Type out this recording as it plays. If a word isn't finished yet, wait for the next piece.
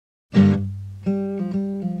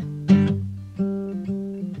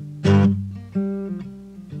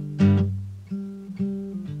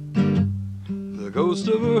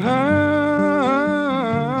ghost of her hair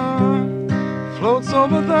floats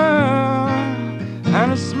over there,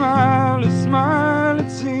 and a smile, it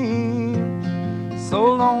seems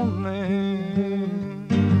so lonely.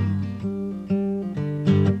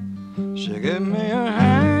 She gave me her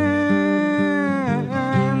hand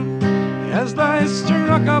as they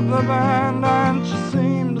struck up the band, and she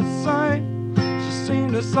seemed to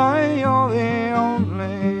say, you're the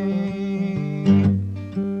only.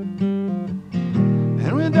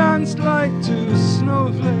 And we danced like two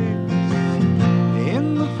snowflakes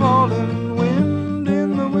in the falling wind,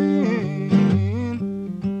 in the wind.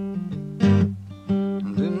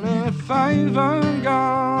 Do me a favor,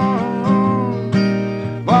 God,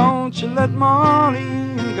 won't you let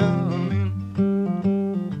Marlene come in?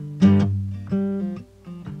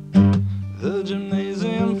 The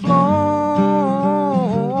gymnasium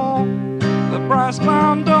floor, the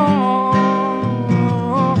brass-bound door,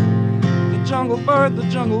 the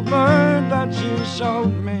jungle bird that you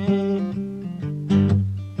showed me.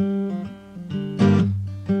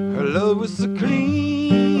 Her love was so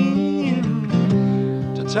clean,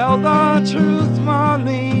 to tell the truth,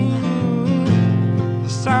 Marlene, the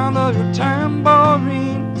sound of your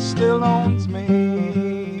tambourine still owns me.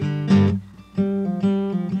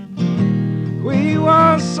 We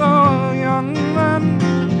were so young then,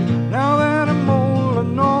 now that I'm old, I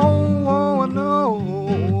know,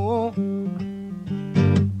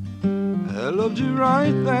 I loved you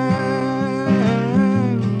right then.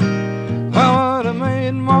 I would have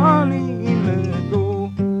made Marlene let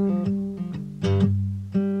go.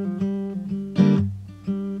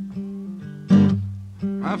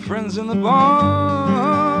 My friends in the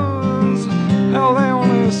bars, hell, they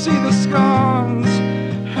only see the scars,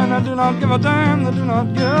 and I do not give a damn, they do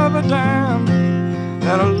not give a damn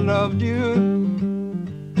that I loved you.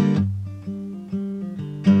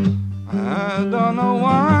 I don't know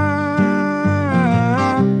why,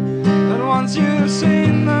 but once you've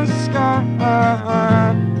seen the sky,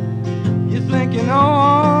 you think you know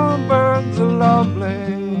all birds are lovely.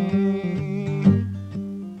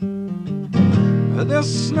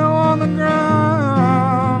 There's snow on the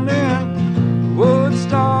ground in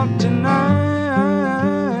Woodstock tonight.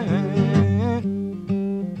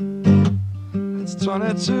 It's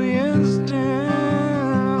 22 years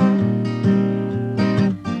down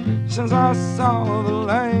since I saw the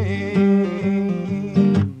light.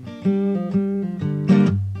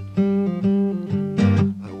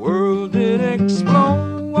 The world did explode.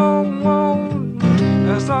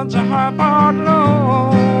 There's such a high-powered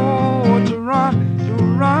load to run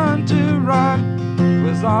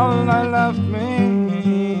was all that left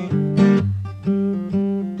me.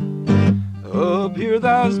 Up here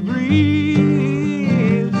there's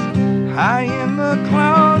breeze, high in the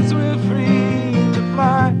clouds we're free to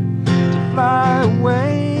fly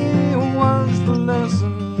away was the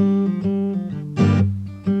lesson.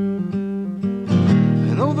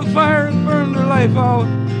 And though the fire has burned her life out,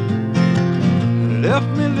 left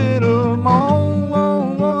me little more.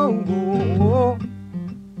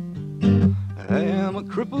 I am a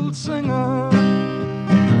crippled singer,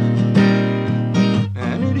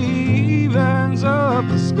 and it evens up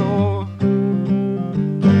the score.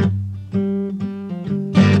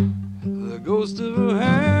 The ghost of her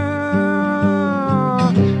hair,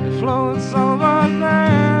 it floats over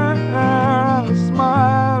there. A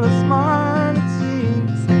smile, it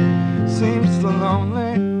seems so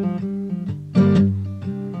lonely.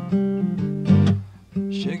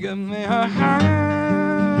 She gave me her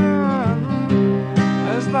hand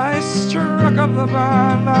as they struck up the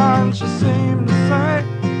band, and she seemed to say,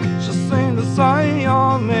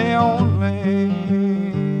 only.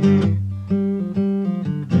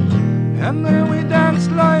 And then we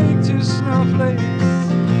danced like two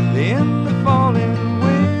snowflakes in the falling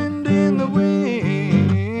wind, in the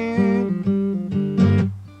wind.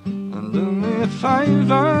 And do me a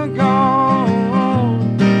favor,